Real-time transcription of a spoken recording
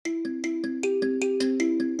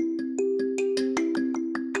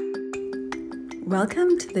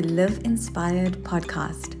Welcome to the Live Inspired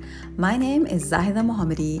podcast. My name is Zahida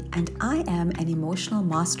Mohammadi, and I am an emotional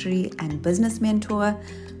mastery and business mentor,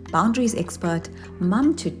 boundaries expert,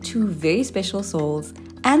 mum to two very special souls,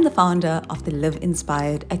 and the founder of the Live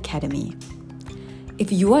Inspired Academy.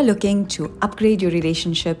 If you are looking to upgrade your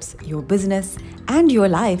relationships, your business, and your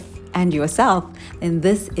life and yourself, then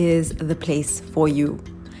this is the place for you.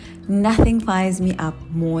 Nothing fires me up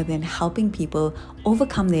more than helping people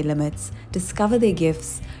overcome their limits, discover their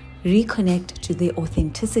gifts, reconnect to their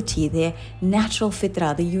authenticity, their natural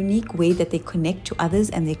fitra, the unique way that they connect to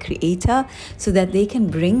others and their creator, so that they can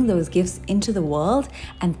bring those gifts into the world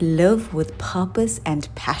and live with purpose and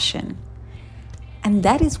passion. And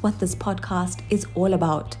that is what this podcast is all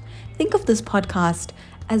about. Think of this podcast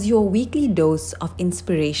as your weekly dose of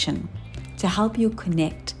inspiration to help you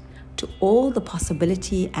connect to all the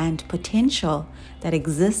possibility and potential that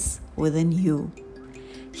exists within you.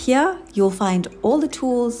 Here, you'll find all the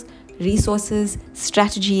tools, resources,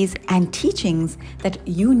 strategies, and teachings that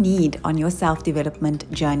you need on your self-development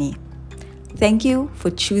journey. Thank you for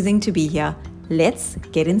choosing to be here. Let's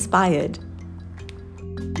get inspired.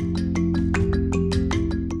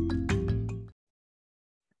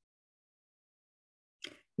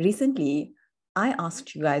 Recently, I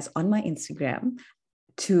asked you guys on my Instagram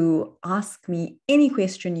to ask me any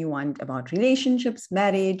question you want about relationships,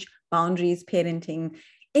 marriage, boundaries, parenting,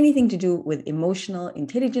 anything to do with emotional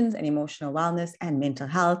intelligence and emotional wellness and mental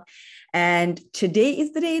health. And today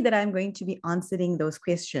is the day that I'm going to be answering those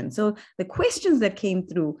questions. So the questions that came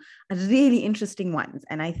through are really interesting ones.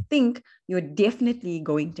 And I think you're definitely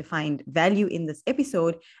going to find value in this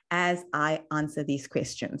episode as I answer these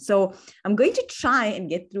questions. So I'm going to try and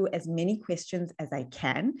get through as many questions as I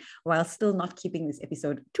can while still not keeping this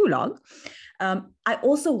episode too long. I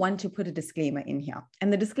also want to put a disclaimer in here.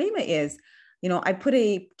 And the disclaimer is, I put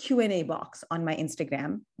a Q&A box on my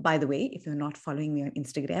Instagram. By the way, if you're not following me on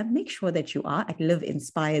Instagram, make sure that you are at Live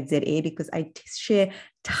Inspired ZA, because I share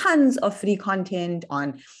tons of free content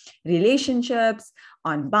on relationships,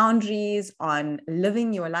 on boundaries, on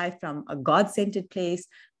living your life from a God-centered place,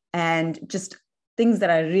 and just things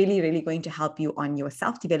that are really, really going to help you on your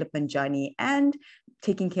self-development journey and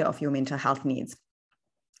taking care of your mental health needs.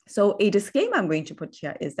 So a disclaimer I'm going to put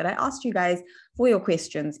here is that I asked you guys for your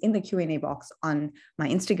questions in the Q&A box on my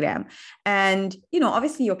Instagram. And,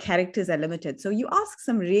 obviously your characters are limited. So you ask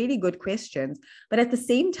some really good questions, but at the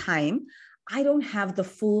same time, I don't have the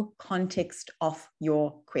full context of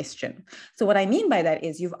your question. So what I mean by that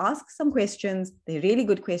is you've asked some questions. They're really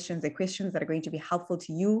good questions. They're questions that are going to be helpful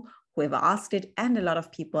to you, whoever asked it, and a lot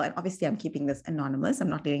of people. And obviously I'm keeping this anonymous. I'm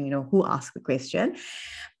not letting you know who asked the question,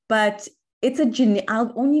 but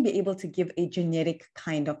I'll only be able to give a generic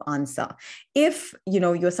kind of answer. If,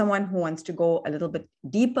 you're someone who wants to go a little bit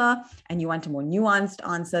deeper and you want a more nuanced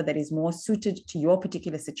answer that is more suited to your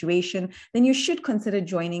particular situation, then you should consider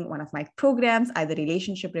joining one of my programs, either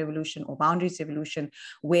Relationship Revolution or Boundaries Revolution,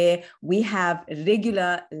 where we have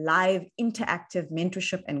regular live interactive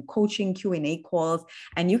mentorship and coaching Q&A calls.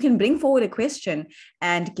 And you can bring forward a question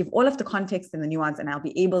and give all of the context and the nuance, and I'll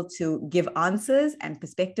be able to give answers and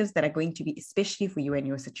perspectives that are going to be especially for you and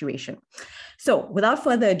your situation. So without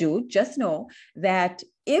further ado, just know that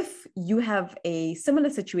if you have a similar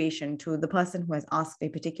situation to the person who has asked a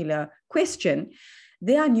particular question,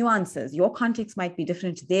 there are nuances. Your context might be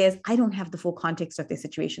different to theirs. I don't have the full context of their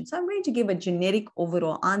situation. So I'm going to give a generic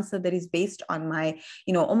overall answer that is based on my,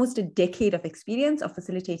 almost a decade of experience of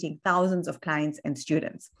facilitating thousands of clients and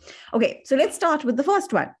students. Okay, so let's start with the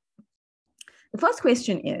first one. The first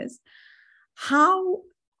question is,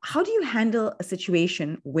 how do you handle a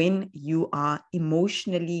situation when you are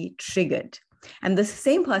emotionally triggered? And the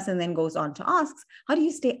same person then goes on to ask, how do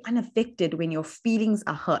you stay unaffected when your feelings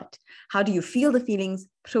are hurt? How do you feel the feelings,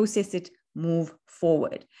 process it, move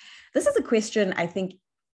forward? This is a question I think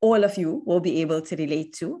all of you will be able to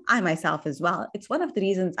relate to. I myself as well. It's one of the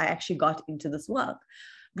reasons I actually got into this work.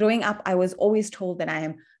 Growing up, I was always told that I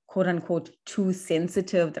am, quote unquote, too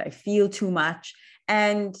sensitive, that I feel too much.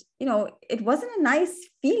 And, it wasn't a nice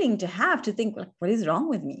feeling to have, to think, like, what is wrong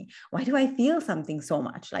with me? Why do I feel something so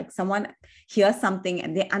much? Like someone hears something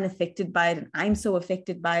and they're unaffected by it, and I'm so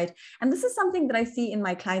affected by it. And this is something that I see in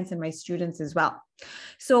my clients and my students as well.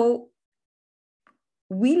 So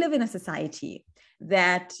we live in a society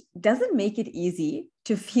that doesn't make it easy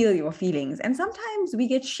to feel your feelings. And sometimes we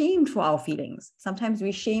get shamed for our feelings. Sometimes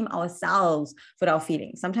we shame ourselves for our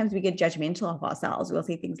feelings. Sometimes we get judgmental of ourselves. We'll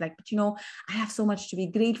say things like, but I have so much to be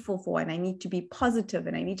grateful for, and I need to be positive,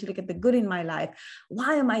 and I need to look at the good in my life.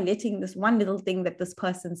 Why am I letting this one little thing that this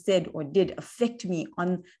person said or did affect me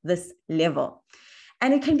on this level?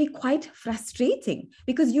 And it can be quite frustrating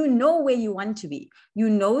because you know where you want to be. You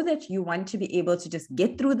know that you want to be able to just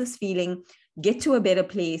get through this feeling, get to a better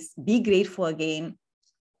place, be grateful again,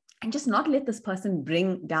 and just not let this person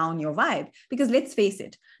bring down your vibe. Because let's face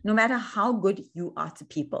it, no matter how good you are to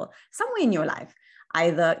people, somewhere in your life,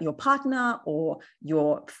 either your partner or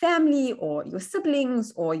your family or your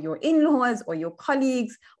siblings or your in-laws or your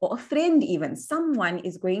colleagues or a friend even, someone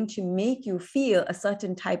is going to make you feel a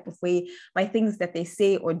certain type of way by things that they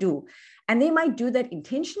say or do. And they might do that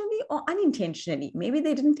intentionally or unintentionally. Maybe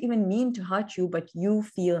they didn't even mean to hurt you, but you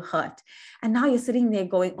feel hurt. And now you're sitting there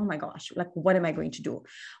going, oh my gosh, like, what am I going to do?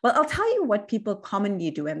 Well, I'll tell you what people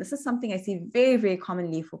commonly do. And this is something I see very, very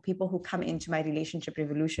commonly for people who come into my Relationship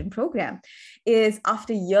Revolution program, is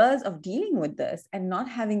after years of dealing with this and not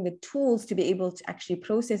having the tools to be able to actually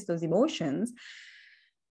process those emotions,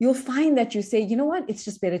 you'll find that you say, you know what, it's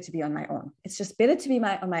just better to be on my own. It's just better to be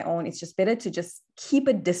on my own. It's just better to just keep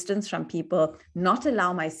a distance from people, not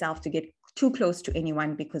allow myself to get too close to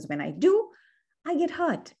anyone, because when I do, I get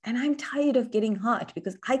hurt. And I'm tired of getting hurt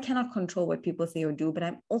because I cannot control what people say or do, but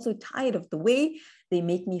I'm also tired of the way they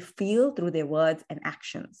make me feel through their words and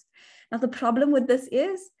actions. Now, the problem with this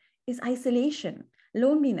is isolation,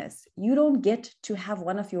 loneliness. You don't get to have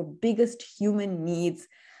one of your biggest human needs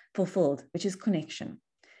fulfilled, which is connection.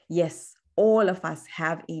 Yes, all of us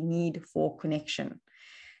have a need for connection.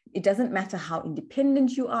 It doesn't matter how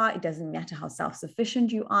independent you are. It doesn't matter how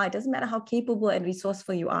self-sufficient you are. It doesn't matter how capable and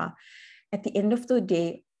resourceful you are. At the end of the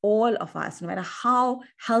day, all of us, no matter how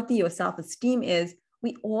healthy your self-esteem is,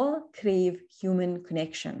 we all crave human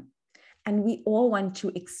connection. And we all want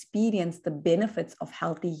to experience the benefits of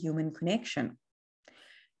healthy human connection.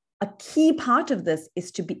 A key part of this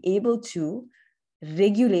is to be able to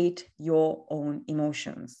regulate your own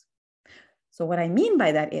emotions. So what I mean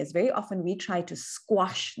by that is very often we try to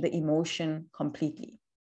squash the emotion completely.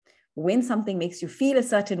 When something makes you feel a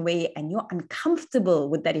certain way and you're uncomfortable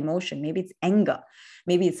with that emotion, maybe it's anger,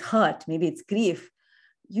 maybe it's hurt, maybe it's grief,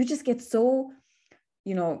 you just get so,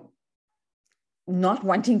 not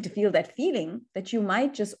wanting to feel that feeling that you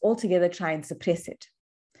might just altogether try and suppress it.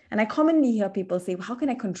 And I commonly hear people say, well, how can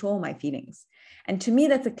I control my feelings? And to me,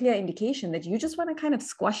 that's a clear indication that you just want to kind of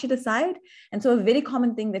squash it aside. And so a very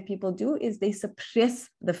common thing that people do is they suppress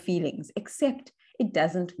the feelings, except it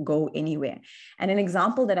doesn't go anywhere. And an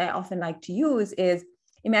example that I often like to use is,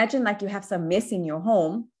 imagine like you have some mess in your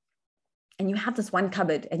home and you have this one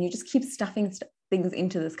cupboard and you just keep stuffing things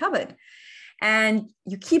into this cupboard. And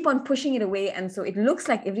you keep on pushing it away. And so it looks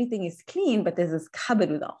like everything is clean, but there's this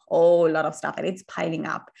cupboard with a whole lot of stuff and it's piling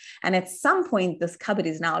up. And at some point, this cupboard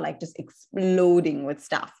is now like just exploding with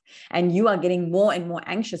stuff. And you are getting more and more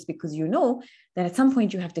anxious because you know that at some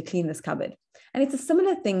point you have to clean this cupboard. And it's a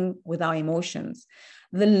similar thing with our emotions.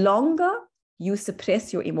 The longer you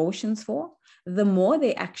suppress your emotions for, the more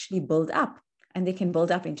they actually build up. And they can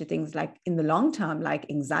build up into things like in the long term, like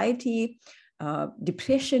anxiety,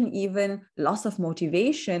 depression, even loss of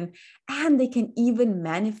motivation, and they can even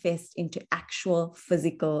manifest into actual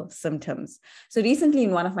physical symptoms. So recently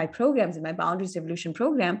in one of my programs, in my Boundaries Revolution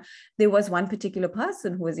program, there was one particular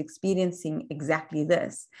person who was experiencing exactly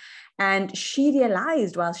this. And she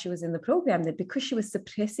realized while she was in the program that because she was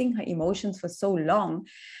suppressing her emotions for so long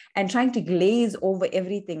and trying to glaze over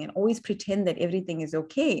everything and always pretend that everything is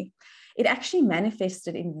okay, it actually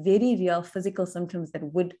manifested in very real physical symptoms that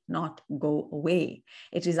would not go away.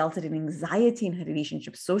 It resulted in anxiety in her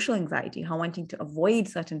relationship, social anxiety, her wanting to avoid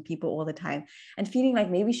certain people all the time, and feeling like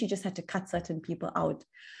maybe she just had to cut certain people out.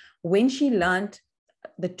 When she learned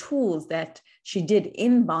the tools that she did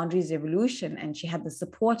in Boundaries Revolution, and she had the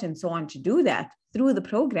support and so on to do that through the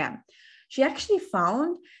program, she actually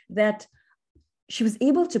found that she was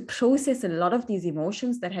able to process a lot of these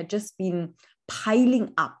emotions that had just been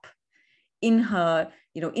piling up in her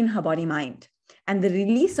body mind. And the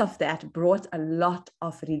release of that brought a lot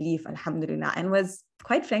of relief, alhamdulillah, and was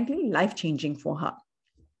quite frankly life-changing for her.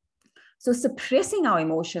 So suppressing our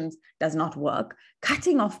emotions does not work.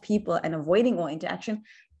 Cutting off people and avoiding all interaction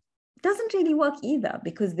doesn't really work either,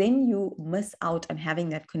 because then you miss out on having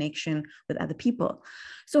that connection with other people.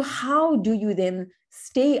 So how do you then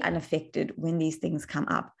stay unaffected when these things come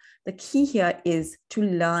up? The key here is to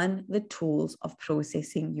learn the tools of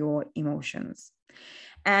processing your emotions.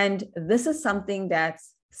 And this is something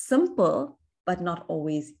that's simple, but not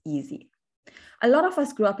always easy. A lot of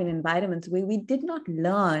us grew up in environments where we did not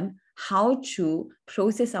learn how to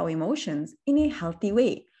process our emotions in a healthy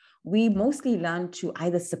way. We mostly learned to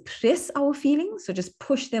either suppress our feelings, so just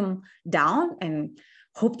push them down and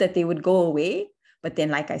hope that they would go away. But then,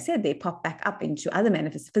 like I said, they pop back up into other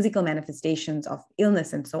physical manifestations of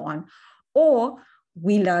illness and so on. Or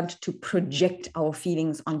we learned to project our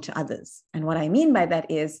feelings onto others. And what I mean by that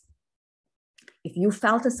is, if you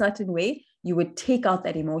felt a certain way, you would take out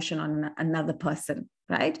that emotion on another person,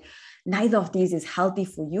 right? Neither of these is healthy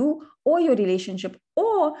for you or your relationship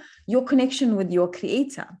or your connection with your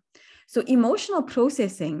creator. So emotional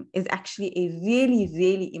processing is actually a really,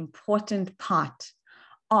 really important part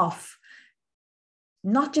of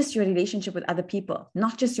not just your relationship with other people,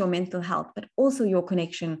 not just your mental health, but also your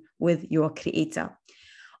connection with your creator.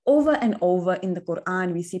 Over and over in the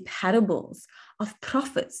Quran, we see parables of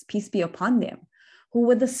prophets, peace be upon them, who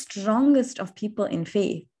were the strongest of people in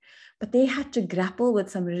faith, but they had to grapple with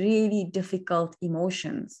some really difficult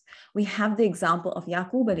emotions. We have the example of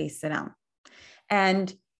Yaqub alayhi salam,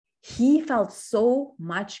 and he felt so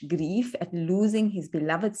much grief at losing his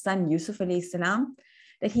beloved son, Yusuf alayhi salam,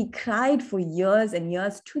 that he cried for years and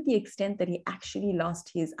years, to the extent that he actually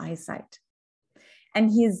lost his eyesight.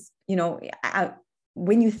 And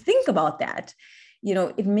when you think about that,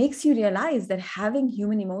 it makes you realize that having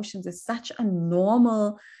human emotions is such a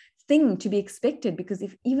normal thing to be expected, because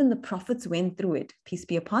if even the prophets went through it, peace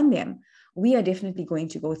be upon them, we are definitely going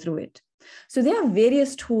to go through it. So there are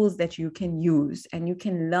various tools that you can use and you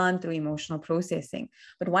can learn through emotional processing.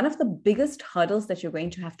 But one of the biggest hurdles that you're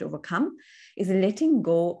going to have to overcome is letting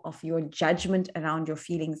go of your judgment around your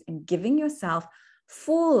feelings and giving yourself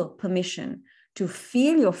full permission to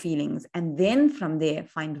feel your feelings, and then from there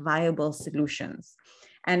find viable solutions.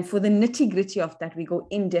 And for the nitty-gritty of that, we go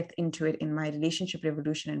in depth into it in my Relationship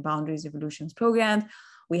Revolution and Boundaries Revolutions programs.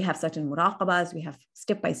 We have certain muraqabas, we have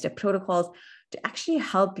step-by-step protocols to actually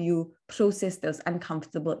help you process those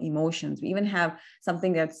uncomfortable emotions. We even have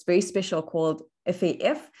something that's very special called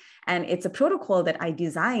FAF, and it's a protocol that I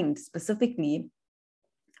designed specifically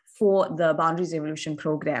for the Boundaries Revolution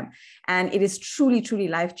program. And it is truly, truly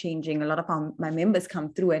life-changing. A lot of my members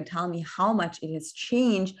come through and tell me how much it has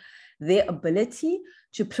changed their ability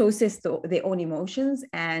to process their own emotions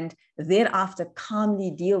and thereafter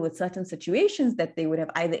calmly deal with certain situations that they would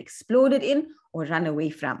have either exploded in or run away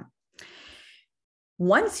from.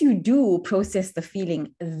 Once you do process the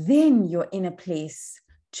feeling, then you're in a place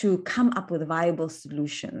to come up with viable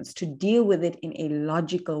solutions, to deal with it in a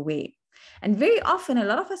logical way. And very often, a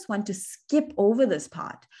lot of us want to skip over this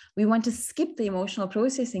part. We want to skip the emotional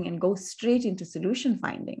processing and go straight into solution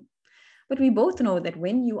finding. But we both know that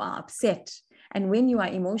when you are upset and when you are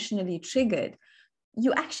emotionally triggered,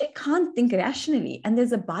 you actually can't think rationally. And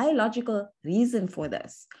there's a biological reason for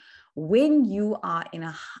this. When you are in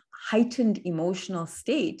a heightened emotional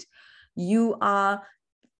state, you are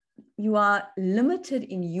limited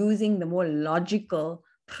in using the more logical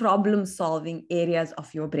problem-solving areas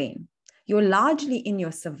of your brain. You're largely in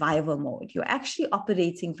your survival mode. You're actually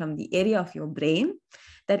operating from the area of your brain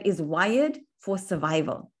that is wired for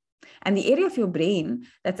survival. And the area of your brain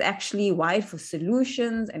that's actually wired for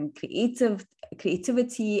solutions and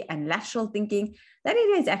creativity and lateral thinking, that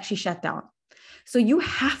area is actually shut down. So you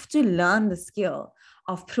have to learn the skill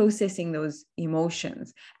of processing those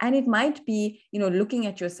emotions. And it might be, looking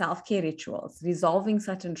at your self-care rituals, resolving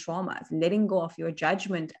certain traumas, letting go of your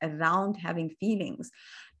judgment around having feelings,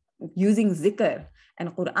 using zikr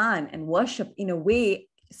and Quran and worship in a way,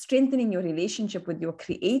 strengthening your relationship with your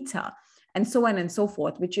creator, and so on and so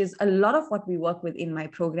forth, which is a lot of what we work with in my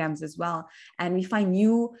programs as well. And we find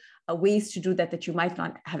new ways to do that you might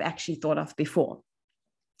not have actually thought of before.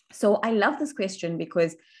 So I love this question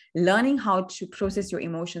because learning how to process your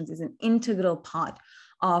emotions is an integral part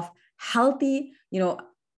of healthy,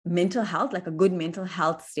 mental health, like a good mental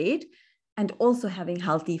health state, and also having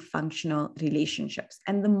healthy functional relationships.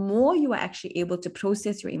 And the more you are actually able to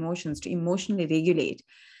process your emotions, to emotionally regulate,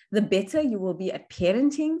 the better you will be at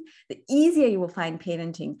parenting, the easier you will find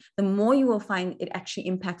parenting, the more you will find it actually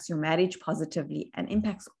impacts your marriage positively and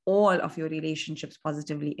impacts all of your relationships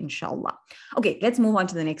positively, inshallah. Okay, let's move on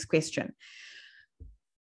to the next question.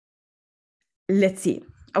 Let's see.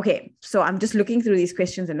 Okay, so I'm just looking through these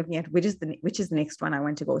questions and looking at which is the next one I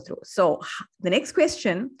want to go through. So the next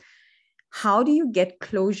question, how do you get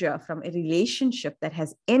closure from a relationship that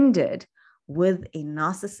has ended with a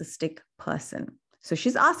narcissistic person? So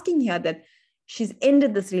she's asking here that she's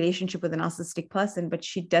ended this relationship with a narcissistic person, but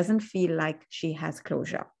she doesn't feel like she has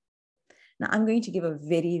closure. Now, I'm going to give a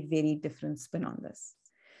very, very different spin on this.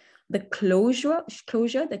 The closure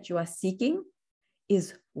that you are seeking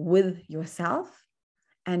is with yourself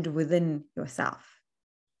and within yourself.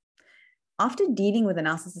 After dealing with a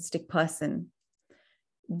narcissistic person,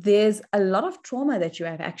 there's a lot of trauma that you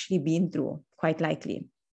have actually been through, quite likely.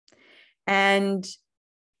 And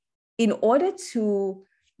in order to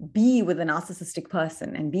be with a narcissistic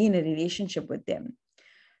person and be in a relationship with them,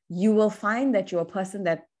 you will find that you're a person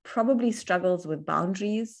that probably struggles with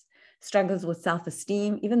boundaries, struggles with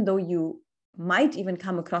self-esteem, even though you might even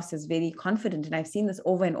come across as very confident. And I've seen this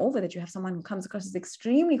over and over, that you have someone who comes across as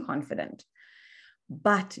extremely confident.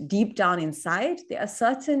 But deep down inside, there are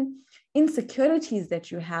certain insecurities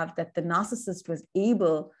that you have that the narcissist was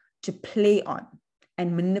able to play on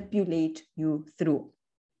and manipulate you through.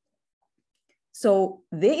 So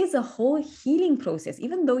there is a whole healing process.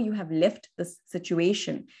 Even though you have left this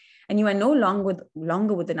situation and you are no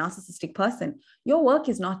longer with the narcissistic person, your work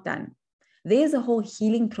is not done. There's a whole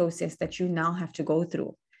healing process that you now have to go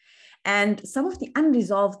through. And some of the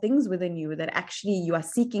unresolved things within you that actually you are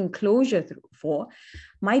seeking closure for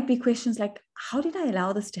might be questions like, how did I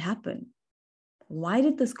allow this to happen? Why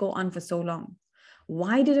did this go on for so long?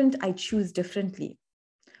 Why didn't I choose differently?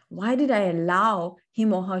 Why did I allow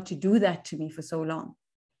him or her to do that to me for so long?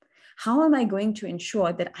 How am I going to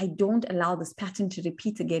ensure that I don't allow this pattern to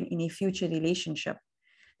repeat again in a future relationship?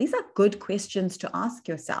 These are good questions to ask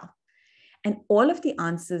yourself. And all of the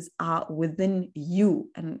answers are within you.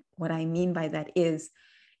 And what I mean by that is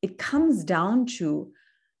it comes down to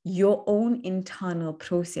your own internal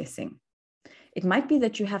processing. It might be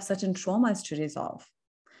that you have certain traumas to resolve.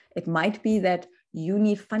 It might be that you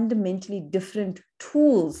need fundamentally different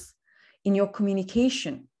tools in your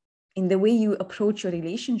communication, in the way you approach your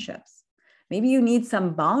relationships. Maybe you need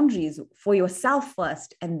some boundaries for yourself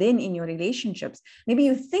first, and then in your relationships. Maybe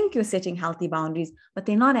you think you're setting healthy boundaries, but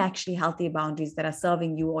they're not actually healthy boundaries that are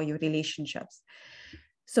serving you or your relationships.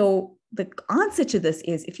 So the answer to this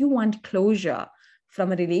is, if you want closure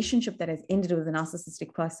from a relationship that has ended with a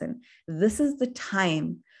narcissistic person, this is the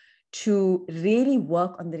time to really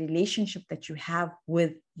work on the relationship that you have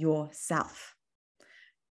with yourself.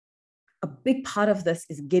 A big part of this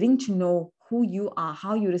is getting to know who you are,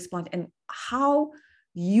 how you respond, and how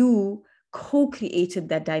you co-created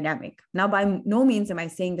that dynamic. Now, by no means am I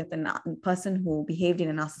saying that the person who behaved in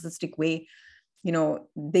a narcissistic way,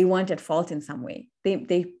 they weren't at fault in some way.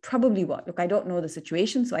 They probably were. Look, I don't know the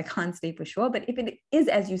situation, so I can't say for sure. But if it is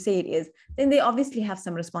as you say it is, then they obviously have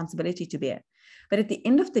some responsibility to bear. But at the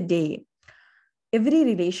end of the day, every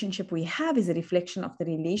relationship we have is a reflection of the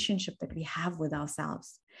relationship that we have with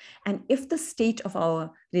ourselves. And if the state of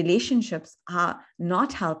our relationships are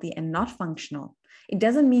not healthy and not functional, it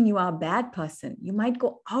doesn't mean you are a bad person. You might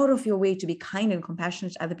go out of your way to be kind and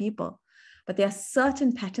compassionate to other people. But there are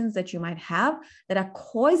certain patterns that you might have that are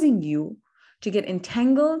causing you to get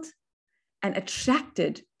entangled and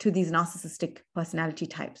attracted to these narcissistic personality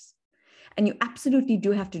types. And you absolutely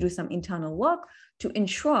do have to do some internal work to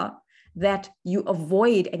ensure that you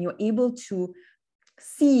avoid and you're able to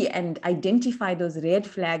see and identify those red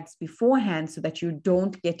flags beforehand, so that you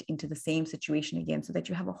don't get into the same situation again, so that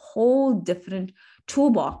you have a whole different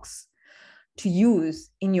toolbox to use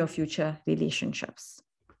in your future relationships.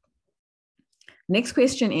 Next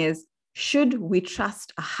question is, should we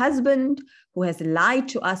trust a husband who has lied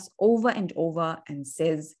to us over and over and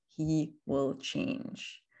says he will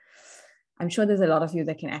change? I'm sure there's a lot of you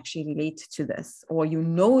that can actually relate to this, or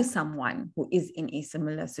someone who is in a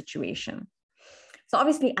similar situation. So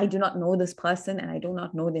obviously, I do not know this person and I do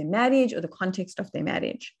not know their marriage or the context of their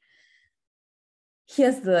marriage.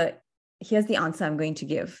 Here's the answer I'm going to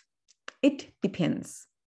give. It depends.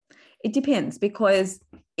 It depends, because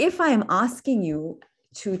if I am asking you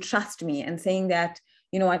to trust me and saying that,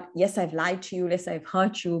 you know what, yes, I've lied to you, yes, I've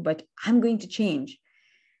hurt you, but I'm going to change,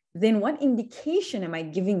 then what indication am I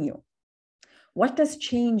giving you? What does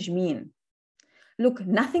change mean? Look,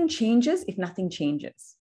 nothing changes if nothing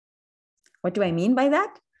changes. What do I mean by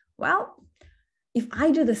that? Well, if I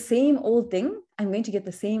do the same old thing, I'm going to get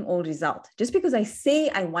the same old result. Just because I say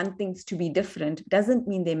I want things to be different doesn't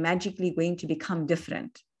mean they're magically going to become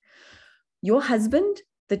different. Your husband,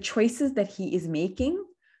 the choices that he is making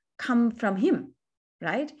come from him,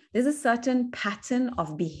 right? There's a certain pattern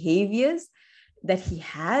of behaviors that he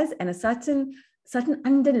has, and a certain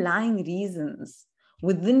underlying reasons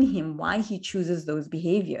within him why he chooses those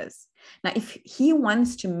behaviors. Now, if he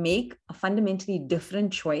wants to make a fundamentally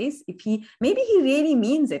different choice, maybe he really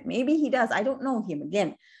means it, maybe he does, I don't know him.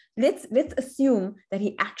 Again, let's assume that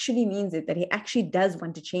he actually means it, that he actually does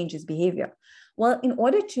want to change his behavior. Well,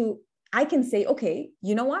 I can say, okay,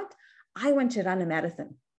 you know what? I want to run a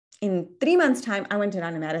marathon. In 3 months' time, I want to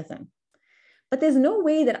run a marathon. But there's no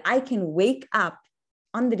way that I can wake up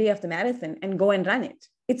on the day of the marathon and go and run it.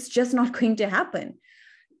 It's just not going to happen.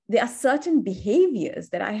 There are certain behaviors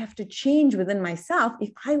that I have to change within myself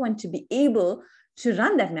if I want to be able to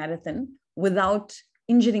run that marathon without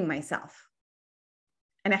injuring myself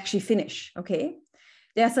and actually finish, okay?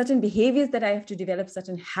 There are certain behaviors that I have to develop,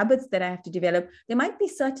 certain habits that I have to develop. There might be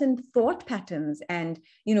certain thought patterns and,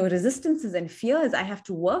 resistances and fears I have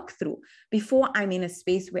to work through before I'm in a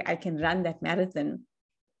space where I can run that marathon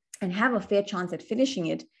and have a fair chance at finishing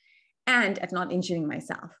it and at not injuring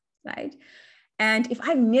myself, right? And if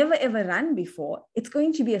I've never ever run before, it's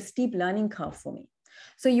going to be a steep learning curve for me.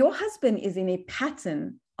 So your husband is in a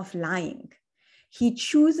pattern of lying. He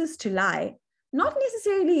chooses to lie. Not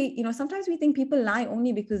necessarily, sometimes we think people lie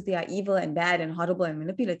only because they are evil and bad and horrible and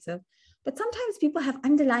manipulative, but sometimes people have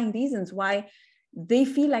underlying reasons why they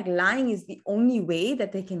feel like lying is the only way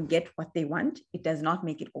that they can get what they want. It does not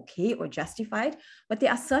make it okay or justified, but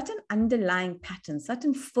there are certain underlying patterns,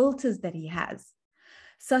 certain filters that he has,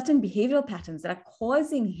 certain behavioral patterns that are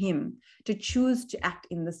causing him to choose to act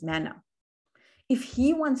in this manner. If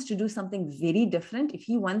he wants to do something very different, if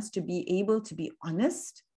he wants to be able to be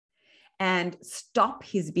honest and stop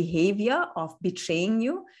his behavior of betraying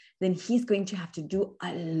you, then he's going to have to do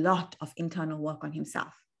a lot of internal work on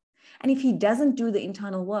himself. And if he doesn't do the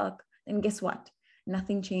internal work, then guess what?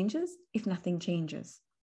 Nothing changes if nothing changes.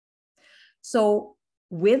 So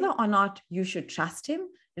whether or not you should trust him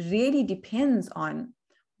really depends on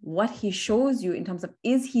what he shows you in terms of,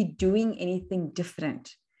 is he doing anything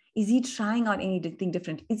different? Is he trying out anything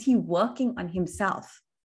different? Is he working on himself?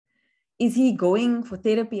 Is he going for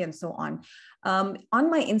therapy and so on? On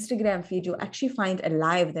my Instagram feed, you'll actually find a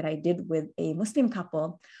live that I did with a Muslim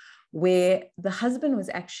couple where the husband was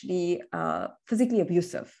actually physically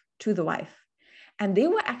abusive to the wife. And they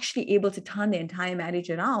were actually able to turn their entire marriage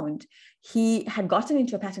around. He had gotten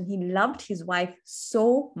into a pattern. He loved his wife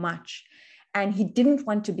so much, and he didn't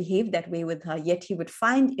want to behave that way with her. Yet he would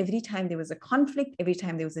find every time there was a conflict, every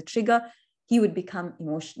time there was a trigger, he would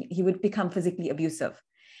become physically abusive.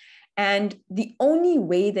 And the only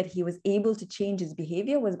way that he was able to change his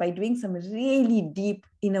behavior was by doing some really deep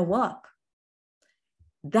inner work.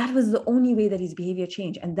 That was the only way that his behavior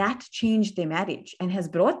changed. And that changed their marriage and has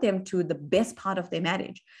brought them to the best part of their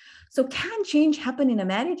marriage. So can change happen in a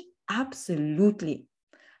marriage? Absolutely.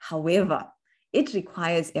 However, it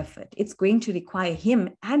requires effort. It's going to require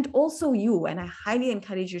him and also you. And I highly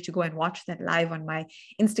encourage you to go and watch that live on my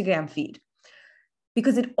Instagram feed.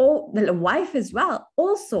 Because the wife as well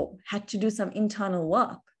also had to do some internal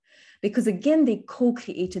work, because again, they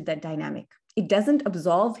co-created that dynamic. It doesn't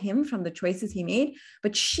absolve him from the choices he made,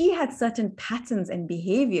 but she had certain patterns and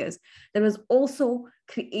behaviors that was also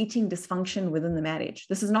creating dysfunction within the marriage.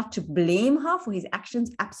 This is not to blame her for his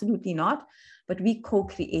actions, absolutely not, but we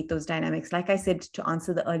co-create those dynamics. Like I said, to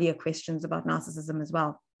answer the earlier questions about narcissism as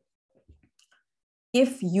well.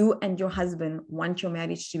 If you and your husband want your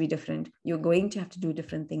marriage to be different, you're going to have to do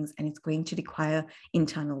different things, and it's going to require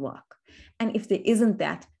internal work. And if there isn't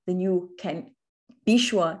that, then you can be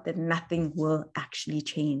sure that nothing will actually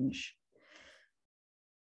change.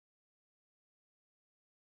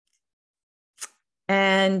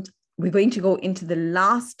 And we're going to go into the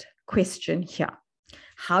last question here.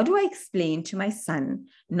 How do I explain to my son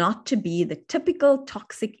not to be the typical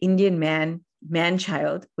toxic Indian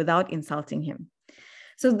man-child without insulting him?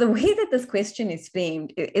 So the way that this question is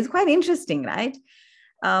framed is quite interesting, right?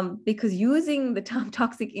 Because using the term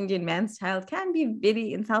toxic Indian man's child can be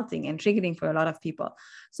very insulting and triggering for a lot of people.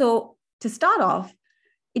 So to start off,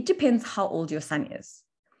 it depends how old your son is.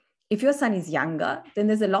 If your son is younger, then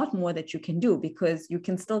there's a lot more that you can do, because you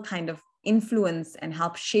can still kind of influence and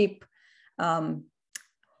help shape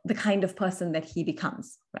the kind of person that he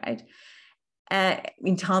becomes, right?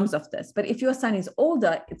 In terms of this. But if your son is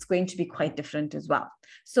older, it's going to be quite different as well.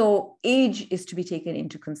 So age is to be taken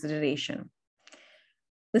into consideration.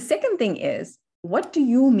 The second thing is, what do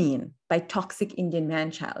you mean by toxic Indian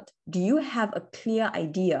man-child? Do you have a clear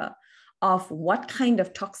idea of what kind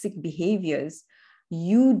of toxic behaviors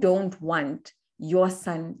you don't want your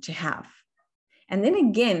son to have? And then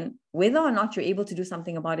again, whether or not you're able to do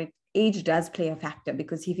something about it, age does play a factor,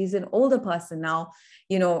 because if he's an older person now,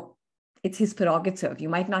 it's his prerogative. You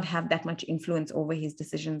might not have that much influence over his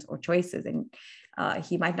decisions or choices, and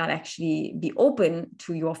he might not actually be open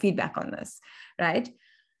to your feedback on this, right?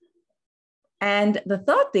 And the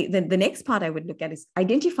third thing, the next part I would look at is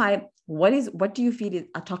identify what do you feel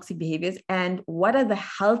are toxic behaviors, and what are the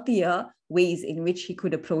healthier ways in which he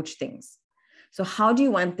could approach things. So how do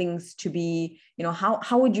you want things to be,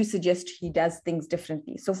 how would you suggest he does things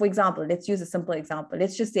differently? So for example, let's use a simple example.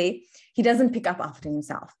 Let's just say he doesn't pick up after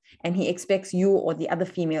himself and he expects you or the other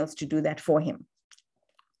females to do that for him.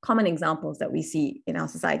 Common examples that we see in our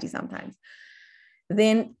society sometimes.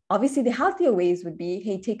 Then obviously the healthier ways would be,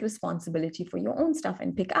 hey, take responsibility for your own stuff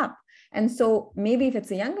and pick up. And so maybe if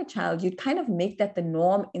it's a younger child, you'd kind of make that the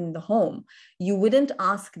norm in the home. You wouldn't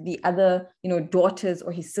ask the other, daughters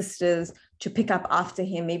or his sisters to pick up after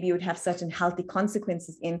him. Maybe you would have certain healthy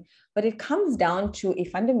consequences in, but it comes down to a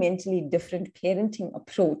fundamentally different parenting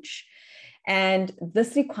approach. And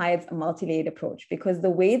this requires a multi-layered approach, because the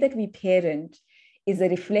way that we parent is a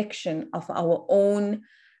reflection of our own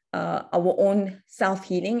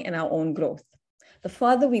self-healing and our own growth. The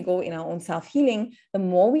further we go in our own self-healing, the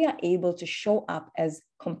more we are able to show up as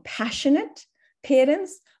compassionate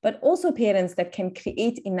parents, but also parents that can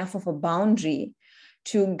create enough of a boundary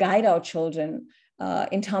to guide our children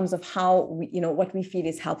in terms of how what we feel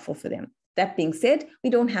is helpful for them. That being said,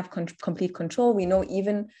 we don't have complete control. We know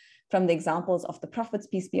even from the examples of the prophets,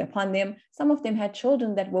 peace be upon them, some of them had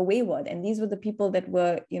children that were wayward. And these were the people that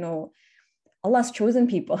were, Allah's chosen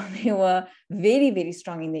people. They were very, very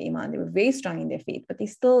strong in their iman. They were very strong in their faith, but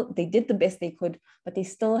they did the best they could, but they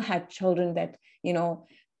still had children that,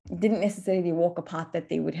 didn't necessarily walk a path that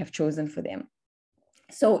they would have chosen for them.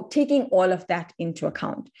 So taking all of that into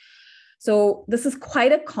account. So this is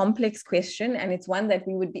quite a complex question, and it's one that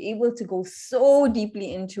we would be able to go so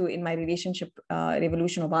deeply into in my Relationship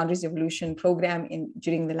Revolution or Boundaries Revolution program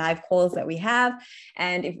during the live calls that we have.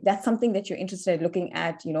 And if that's something that you're interested in looking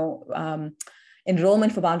at,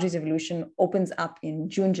 enrollment for Boundaries Revolution opens up in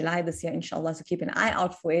June, July this year, inshallah. So keep an eye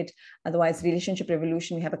out for it. Otherwise, Relationship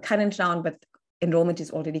Revolution, we have a current round, but enrollment is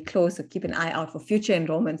already closed, so keep an eye out for future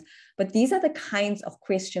enrollments. But these are the kinds of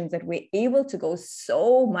questions that we're able to go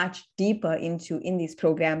so much deeper into in these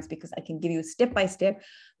programs, because I can give you step by step.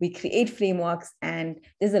 We create frameworks, and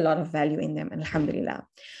there's a lot of value in them, alhamdulillah.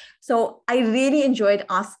 So I really enjoyed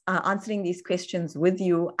answering these questions with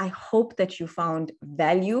you. I hope that you found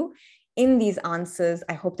value in these answers.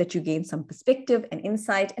 I hope that you gained some perspective and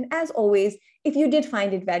insight. And as always, if you did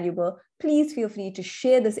find it valuable, please feel free to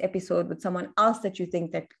share this episode with someone else that you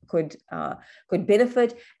think that could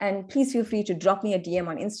benefit. And please feel free to drop me a DM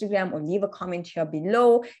on Instagram or leave a comment here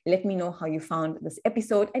below. Let me know how you found this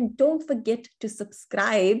episode. And don't forget to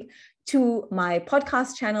subscribe to my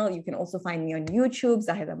podcast channel. You can also find me on YouTube,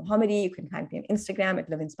 Zahida Mohammadi. You can find me on Instagram at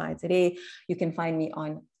Live Inspired Today. You can find me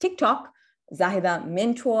on TikTok, Zahida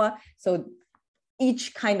Mentor. So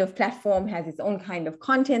each kind of platform has its own kind of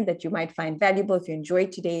content that you might find valuable. If you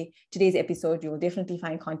enjoyed today's episode, you will definitely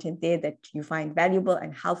find content there that you find valuable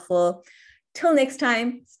and helpful. Till next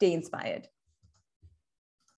time, stay inspired.